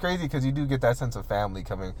like, it's crazy because you do get that sense of family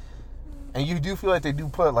coming. And you do feel like they do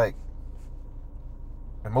put like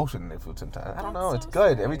emotion in their food sometimes. I don't know. It's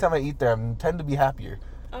good. Sweet. Every time I eat there, I tend to be happier.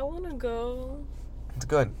 I want to go. It's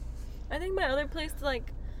good. I think my other place,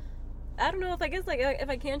 like, I don't know if I guess, like, if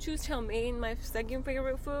I can't choose chow mein, my second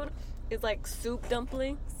favorite food is like soup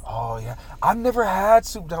dumplings. Oh, yeah. I've never had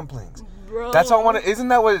soup dumplings. Bro. That's all I want to. Isn't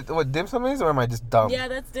that what dim sum is, or am I just dumb? Yeah,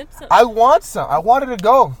 that's dim sum. I want some. I wanted to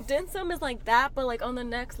go. Dim sum is like that, but like on the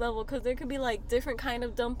next level, because there could be like different kind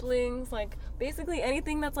of dumplings, like basically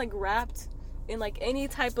anything that's like wrapped in like any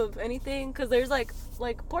type of anything. Because there's like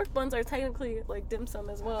pork buns are technically like dim sum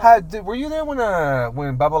as well. Were you there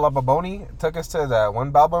when Baba La Baboni took us to that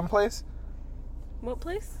one bao bun place? What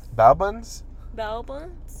place? Bao buns. Bao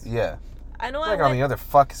buns. Yeah. I know. Like on the other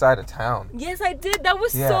fuck side of town. Yes, I did. That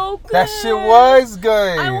was so good. That shit was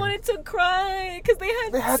good. I wanted to cry because they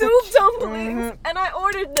had soup dumplings, and I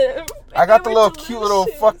ordered them. I got the little cute little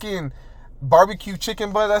fucking barbecue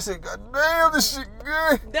chicken butt. I said, God damn, this shit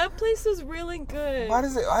good. That place was really good. Why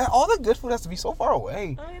does it? All the good food has to be so far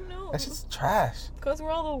away. I know. That shit's trash. Because we're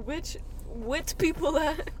all the wit people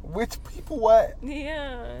that. Rich people what?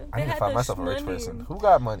 Yeah. I need to find myself a rich person. Who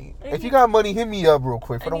got money? If you got money, hit me up real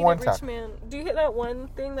quick for the one time. Rich man. Do you hear that one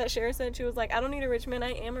thing that Cher said? She was like, "I don't need a rich man.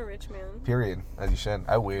 I am a rich man." Period. As you should.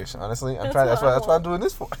 I wish. Honestly, I'm trying. That's what I'm doing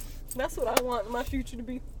this for. That's what I want my future to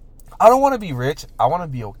be. I don't want to be rich. I want to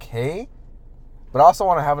be okay, but I also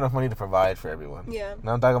want to have enough money to provide for everyone. Yeah. You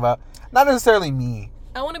know what I'm talking about? Not necessarily me.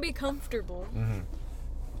 I want to be comfortable. Mm-hmm.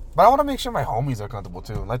 But I want to make sure my homies are comfortable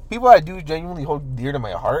too. Like people I do genuinely hold dear to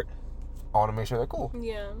my heart, I want to make sure they're cool.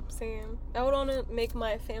 Yeah, same. I would want to make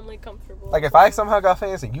my family comfortable. Like if I somehow got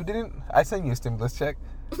famous and you didn't, I send you a stimulus check.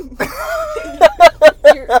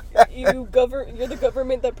 You're the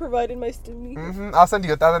government that provided my stimmy. Mm-hmm. I'll send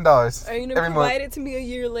you $1,000. Are you gonna provide it to me a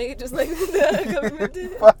year late, just like the government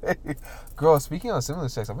did? Girl, speaking of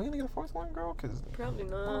stimulus checks, are we gonna get a fourth one, girl? Cause probably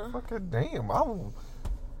not. Fucking damn,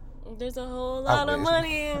 there's a whole lot of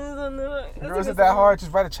money in the. Girl, is it that hard?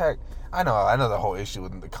 Just write a check. I know the whole issue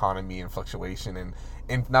with the economy and fluctuation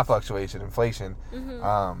and not fluctuation, inflation.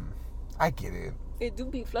 Mm-hmm. I get it. It do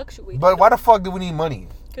be fluctuating. But why the fuck do we need money?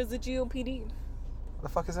 Because the GOPD. What the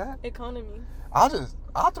fuck is that? Economy.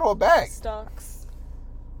 I'll throw it back. Stocks.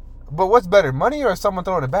 But what's better, money or someone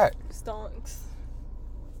throwing it back? Stocks.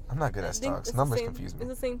 I'm not good at stocks. Numbers confuse me. It's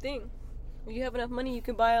the same thing. If you have enough money, you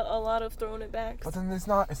can buy a lot of throwing it back. But then it's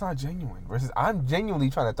not genuine. Versus I'm genuinely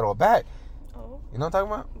trying to throw it back. Oh. You know what I'm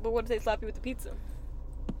talking about? But what if they slap you with the pizza?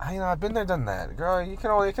 I've been there, done that. Girl, it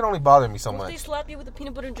can only bother me so much. What if they slap you with a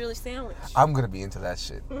peanut butter and jelly sandwich? I'm going to be into that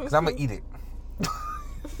shit. Because I'm going to eat it.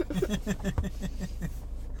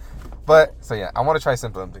 But, so yeah, I want to try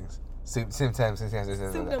Soup Dumplings. Soup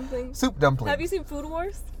dumplings. Soup dumplings. Have you seen Food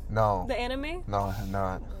Wars? No. The anime? No, I have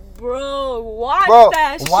not. Bro, watch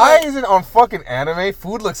that shit. Why is it on fucking anime?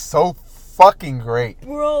 Food looks so fucking great.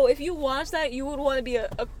 Bro, if you watch that, you would want to be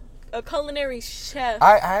a culinary chef.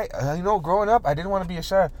 Growing up, I didn't want to be a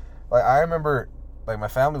chef. Like, I remember, like, my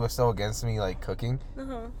family was so against me, like, cooking.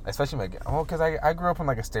 Uh-huh. Especially because I grew up in,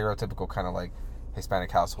 like, a stereotypical kind of, like,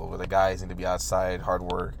 Hispanic household where the guys need to be outside, hard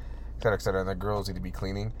work, et cetera, and the girls need to be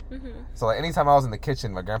cleaning. Mm-hmm. So, like, anytime I was in the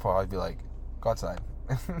kitchen, my grandpa would be like, go outside.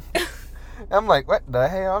 I'm like, what the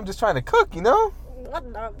hell? I'm just trying to cook, you know?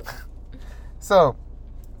 So,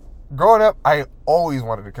 growing up, I always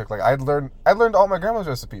wanted to cook. Like, I learned all my grandma's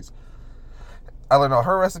recipes. I learned all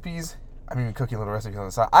her recipes. I'm even cooking little recipes on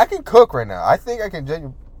the side. I can cook right now. I think I can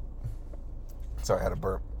genuinely... Sorry, I had a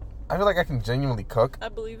burp. I feel like I can genuinely cook. I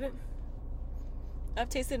believe it. I've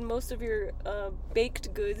tasted most of your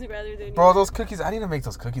baked goods rather than... Bro, those cookies, I need to make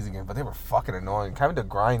those cookies again, but they were fucking annoying. Having to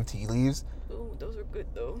grind tea leaves. Ooh, those were good,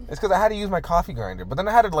 though. It's because I had to use my coffee grinder, but then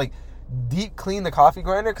I had to, like, deep clean the coffee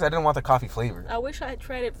grinder because I didn't want the coffee flavor. I wish I had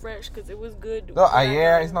tried it fresh because it was good. No,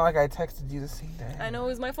 it's not like I texted you the same day. I know,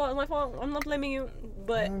 it's my fault. I'm not blaming you.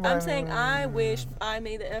 But I'm saying I wish I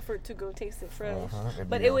made the effort to go taste it fresh.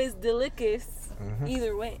 But it was delicious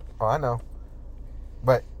either way. Oh, I know.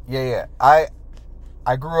 But, Yeah.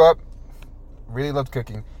 I grew up, really loved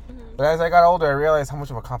cooking. But as I got older, I realized how much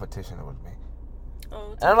of a competition it would be.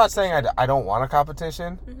 Oh, And I'm not saying I don't want a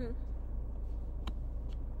competition.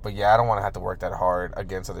 But yeah, I don't want to have to work that hard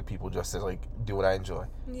against other people just to, like, do what I enjoy.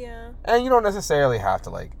 Yeah. And you don't necessarily have to,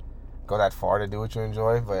 like, go that far to do what you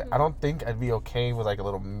enjoy. But I don't think I'd be okay with, like, a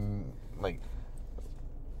little, like,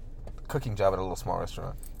 cooking job at a little small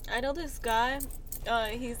restaurant. I know this guy.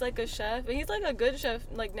 He's, like, a chef. And he's, like, a good chef.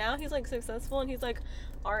 Like, now he's, like, successful. And he's, like,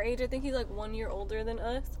 our age. I think he's, like, 1 year older than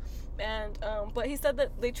us. And but he said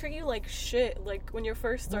that they treat you like shit. Like when you're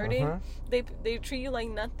first starting, they treat you like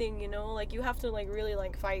nothing. You know, like you have to like really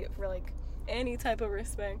like fight for like any type of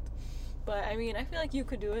respect. But I mean, I feel like you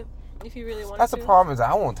could do it if you really wanted to. That's the problem, is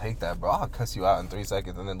I won't take that, bro. I'll cuss you out in 3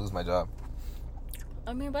 seconds and then lose my job.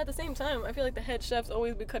 I mean, but at the same time, I feel like the head chefs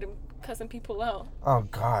always be cussing people out. Oh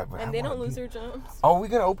God! But and they don't lose their jobs. Oh, we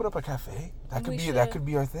gonna open up a cafe? That could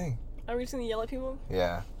be our thing. Are we just gonna yell at people?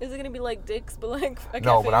 Yeah. Is it gonna be like dicks, but like a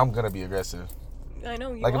No, cafe? but I'm gonna be aggressive. I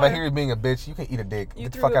know you Like, are. if I hear you being a bitch, you can eat a dick.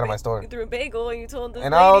 Get the fuck out of my store. You threw a bagel and you told the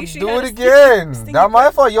and lady I'll she do had it a again. Not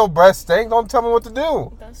my fault. Your breath stink. Don't tell me what to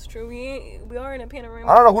do. That's true. We are in a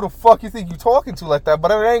panorama. I don't know who the fuck you think you talking to like that,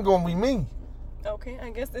 but it ain't gonna be me. Okay, I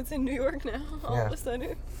guess it's in New York now. All of a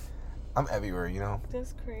sudden. I'm everywhere, you know.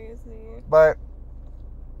 That's crazy. But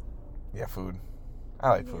yeah, food. I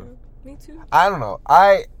like food. Me too. I don't know.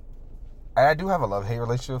 I do have a love-hate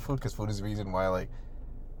relationship with food, because food is the reason why, like,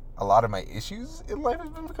 a lot of my issues in life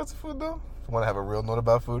have been because of food, though. If you want to have a real note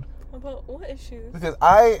about food. About what issues? Because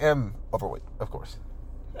I am overweight, of course.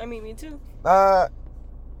 I mean, me too. Well,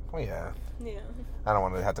 yeah. Yeah. I don't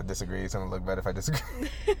want to have to disagree. It's going to look bad if I disagree.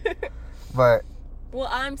 But. Well,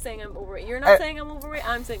 I'm saying I'm overweight. You're not saying I'm overweight.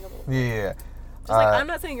 I'm saying I'm overweight. Yeah. Just like, I'm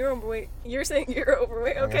not saying you're overweight. You're saying you're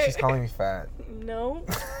overweight, okay? Yeah, she's calling me fat. No.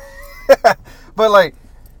 But, like,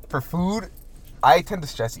 for food, I tend to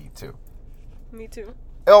stress eat, too. Me too.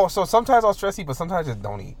 Oh, so sometimes I'll stress eat, but sometimes I just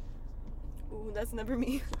don't eat. Ooh, that's never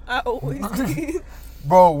me. I always eat.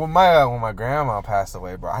 Bro, when my grandma passed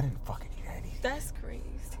away, bro, I didn't fucking eat anything. That's crazy.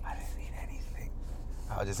 I didn't eat anything.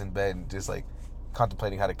 I was just in bed and just, like,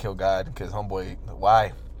 contemplating how to kill God, because homeboy,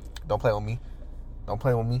 why? Don't play with me. Don't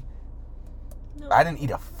play with me. No. I didn't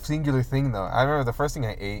eat a singular thing, though. I remember the first thing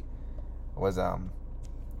I ate was one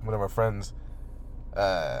of our friends.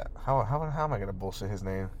 How am I gonna bullshit his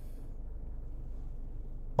name?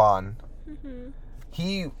 Bon.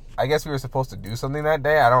 I guess we were supposed to do something that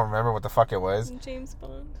day. I don't remember what the fuck it was. James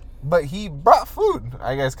Bond. But he brought food,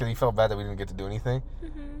 I guess, because he felt bad that we didn't get to do anything.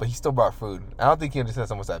 But he still brought food. I don't think he understood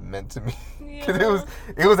how much that meant to me. Because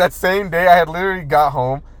it was that same day I had literally got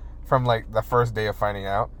home from, like, the first day of finding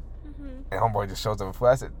out. And homeboy just shows up with food.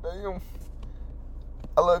 I said, damn,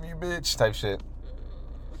 I love you, bitch, type shit.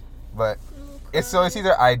 But it's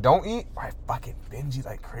either I don't eat or I fucking binge eat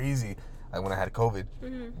like crazy. Like when I had COVID.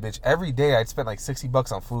 Bitch, every day I'd spend like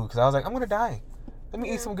 $60 on food because I was like, I'm going to die. Let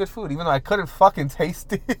me eat some good food, even though I couldn't fucking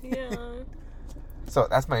taste it. Yeah. So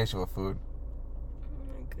that's my issue with food.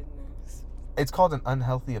 Oh my goodness. It's called an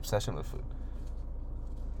unhealthy obsession with food.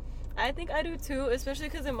 I think I do too, especially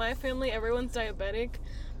because in my family everyone's diabetic.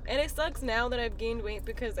 And it sucks now that I've gained weight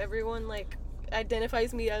because everyone like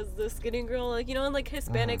identifies me as the skinny girl. Like, you know, in like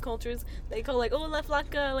Hispanic cultures, they call like, oh, la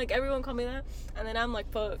flaca. Like everyone call me that. And then I'm like,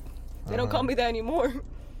 fuck. They don't call me that anymore.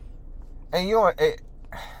 And you know what?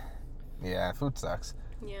 Yeah, food sucks.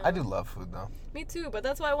 Yeah. I do love food though. Me too, but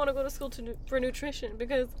that's why I want to go to school for nutrition,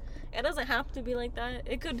 because it doesn't have to be like that.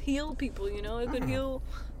 It could heal people, you know? It could heal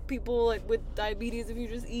people like with diabetes if you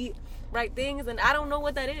just eat right things, and I don't know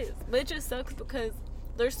what that is. But it just sucks because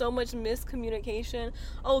there's so much miscommunication.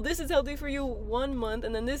 Oh, this is healthy for you 1 month,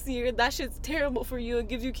 and then this year that shit's terrible for you. It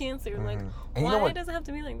gives you cancer. Like, and why it doesn't have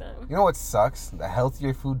to be like that? You know what sucks? The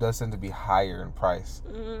healthier food does tend to be higher in price.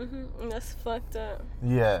 That's fucked up.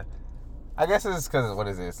 Yeah. I guess it's because, what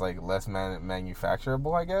is it? It's like less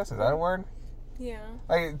manufacturable, I guess. Is that a word? Yeah.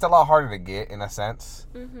 Like, it's a lot harder to get in a sense.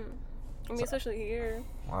 I mean, especially here.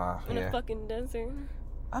 In a fucking desert.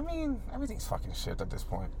 I mean, everything's fucking shit at this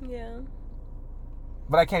point. Yeah.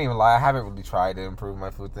 But I can't even lie. I haven't really tried to improve my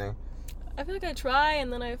food thing. I feel like I try,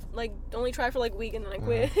 and then I like only try for like a week, and then I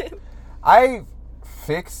quit. I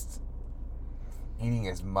fixed eating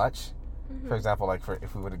as much. For example, like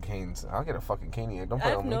if we would have canes, I'll get a fucking cane here. Don't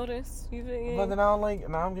put it on me. I've noticed you've been. But then now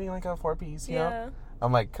I'm getting like a 4-piece. You know?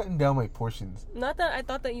 I'm like cutting down my portions. Not that I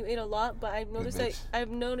thought that you ate a lot, but I've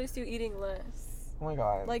noticed you eating less. Oh my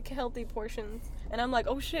god. Like healthy portions, and I'm like,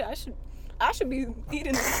 oh shit, I should be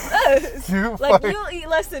eating less. Like you'll eat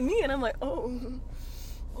less than me, and I'm like, oh,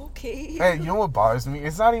 okay. Hey, you know what bothers me?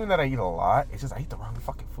 It's not even that I eat a lot. It's just I eat the wrong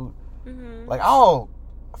fucking food. Like I'll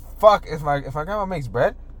fuck, if my grandma makes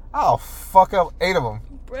bread, I'll fuck up 8 of them.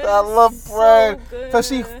 Bread I love is bread. so good.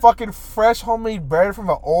 Especially fucking fresh homemade bread from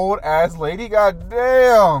an old ass lady. God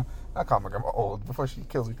damn. I call my grandma old before she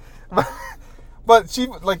kills me. But she,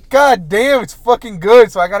 like, god damn, it's fucking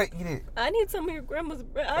good, so I gotta eat it. I need some of your grandma's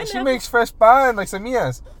bread. She makes fresh pan, like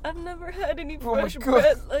Samia's. I've never had any Oh my fresh God.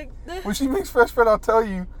 bread like that. When she makes fresh bread, I'll tell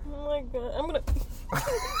you. Oh my god, I'm gonna.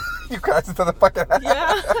 You guys into the fucking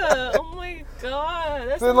Yeah. Oh my god.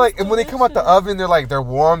 That Then like, sounds and when they come out the delicious. oven, they're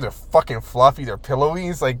warm, they're fucking fluffy, they're pillowy.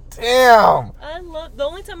 It's like, damn. I love. The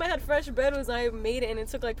only time I had fresh bread was I made it, and it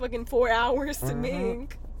took like fucking 4 hours to Mm-hmm.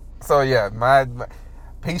 make. So yeah, my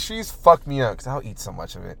pastries fuck me up because I'll eat so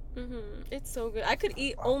much of it. It's so good. I could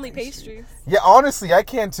eat only pastries. Yeah, honestly, I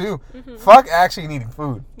can too. Mhm. Fuck actually needing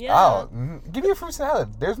food. Yeah. Give me a fruit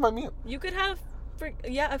salad. There's my meal. You could have,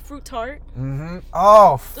 a fruit tart.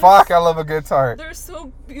 Oh fuck, I love a good tart. They're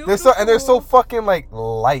so beautiful. They're so fucking like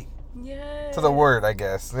light Yeah. to the word, I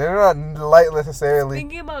guess. They're not light necessarily.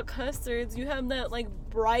 Thinking about custards, you have that like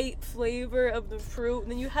bright flavor of the fruit,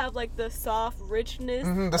 and then you have like the soft richness.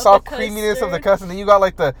 The of soft the creaminess of the custard. custard. And then you got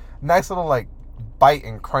like the nice little like bite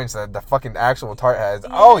and crunch that the fucking actual tart has.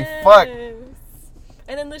 Holy fuck. Yes.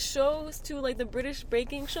 And then the shows too, like the British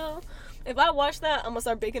baking show. If I watch that, I'm gonna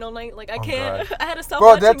start baking all night. Like I can't. God. I had to stop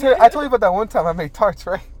Bro, watching. I told you about that one time I made tarts,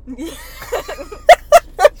 right?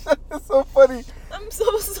 It's so funny. I'm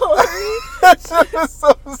so sorry. That shit is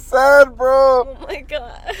so sad, bro. Oh my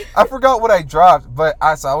god. I forgot what I dropped, but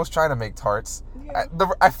I was trying to make tarts. Yeah.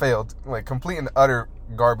 I failed, like complete and utter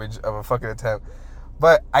garbage of a fucking attempt.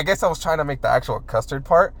 But I guess I was trying to make the actual custard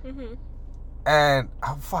part. And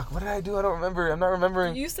oh fuck, what did I do? I don't remember. I'm not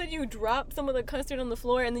remembering. You said you dropped some of the custard on the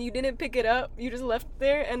floor and then you didn't pick it up. You just left it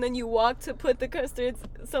there and then you walked to put the custards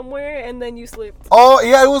somewhere and then you slipped. Oh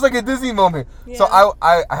yeah, it was like a Disney moment. So Yeah.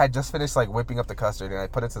 I had just finished like whipping up the custard and I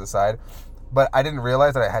put it to the side, but I didn't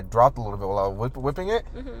realize that I had dropped a little bit while I was whipping it.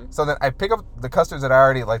 So then I pick up the custards that I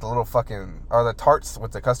already like, the little fucking, or the tarts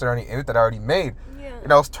with the custard already in it that I already made. Yeah.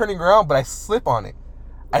 And I was turning around, but I slip on it.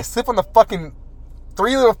 I slip on the fucking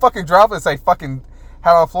 3 little fucking droplets I fucking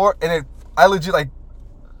had on the floor, and I legit like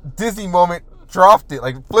Disney moment dropped it,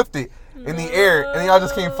 like flipped it in the air, and they all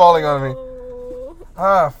just came falling on me.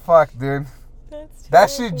 Ah, fuck, dude. That's That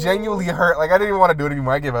shit terrible. genuinely hurt. Like I didn't even want to do it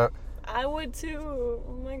anymore. I give up. I would too.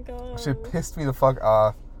 Oh my god. That shit pissed me the fuck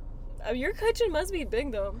off. Your kitchen must be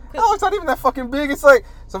big though. 'Cause- No, it's not even that fucking big. It's like,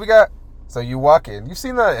 so you walk in. You've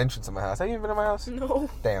seen the entrance of my house. Have you even been in my house? No.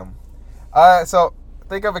 Damn. So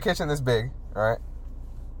think of a kitchen this big, all right?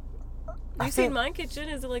 You seen my kitchen?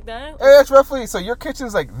 Is it like that? Yeah, it's roughly. So your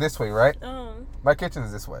kitchen's like this way, right? Oh. My kitchen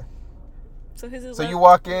is this way. So his is So left. you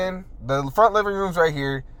walk in. The front living room's right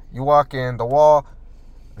here. You walk in. The wall.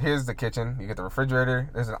 Here's the kitchen. You get the refrigerator.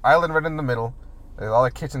 There's an island right in the middle. There's all the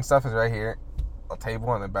kitchen stuff is right here. A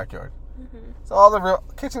table in the backyard. So all the real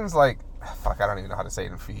kitchen's like, fuck, I don't even know how to say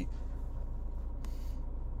it in feet.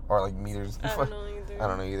 Or like meters. I don't know either. I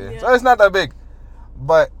don't know either. Yeah. So it's not that big.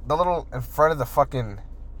 But the little in front of the fucking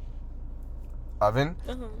oven,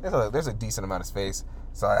 there's a decent amount of space.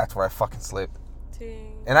 So that's where I fucking slipped.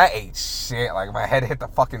 Dang. And I ate shit. Like my head hit the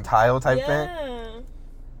fucking tile type thing. Yeah.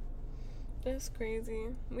 That's crazy.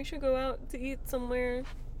 We should go out to eat somewhere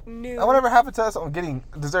new. And whatever happened to us on getting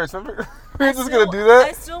desserts, remember? we were I just still- gonna do that.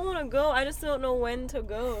 I still want to go. I just don't know when to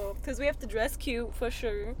go. Because we have to dress cute for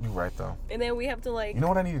sure. You're right though. And then we have to like You know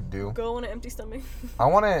what I need to do? go on an empty stomach. I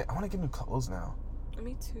wanna get new clothes now.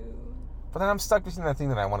 Me too. But then I'm stuck between that thing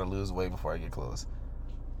that I want to lose weight before I get clothes.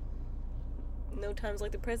 No time's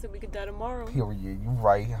like the present. We could die tomorrow. Period. You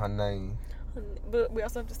right, honey. But we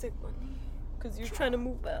also have to save money. Because you're trying to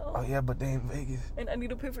move out. Oh yeah, but they in Vegas. And I need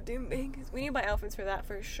to pay for damn Vegas. We need to buy outfits for that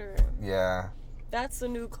for sure. Yeah. That's the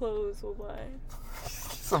new clothes we'll buy.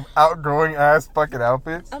 Some outgrowing ass fucking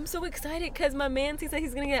outfits. I'm so excited because my man thinks that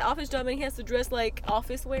he's going to get an office job and he has to dress like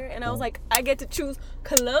office wear. And I was like, I get to choose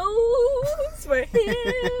clothes for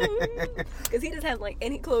him. Because he doesn't have like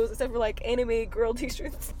any clothes except for like anime girl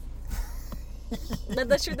t-shirts.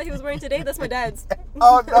 That shirt that he was wearing today, that's my dad's.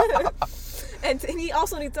 Oh no. And he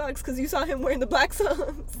also needs socks because you saw him wearing the black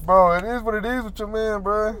socks. Bro, it is what it is with your man,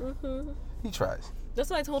 bro. He tries. That's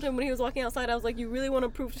what I told him when he was walking outside. I was like, you really want to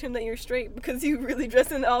prove to him that you're straight because you really dress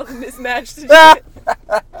in all mismatched shit.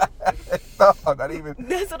 No, not even.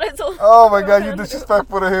 That's what I told him. Oh my god, you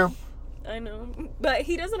disrespectful to him. I know. But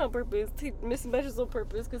he does it on purpose. He mismatches on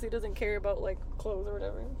purpose because he doesn't care about like clothes or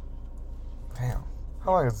whatever. Damn.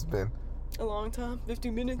 How long has this been? A long time. 50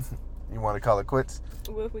 minutes. You want to call it quits?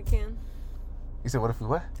 What if we can? You said, what if we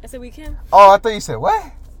what? I said we can. Oh, I thought you said, what?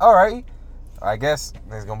 All right. I guess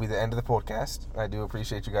that's going to be the end of the podcast. I do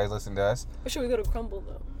appreciate you guys listening to us. Or should we go to Crumble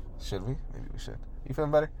though? Should we? Maybe we should. You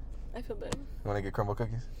feeling better? I feel better. You want to get crumble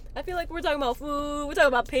cookies? I feel like we're talking about food. We're talking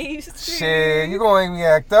about pastry. Shit, you gonna make me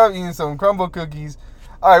act up eating some crumble cookies.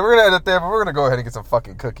 All right, we're gonna end it there, but we're gonna go ahead and get some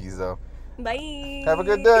fucking cookies though. Bye. Have a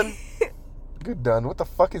good done. Good done. What the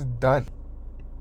fuck is done?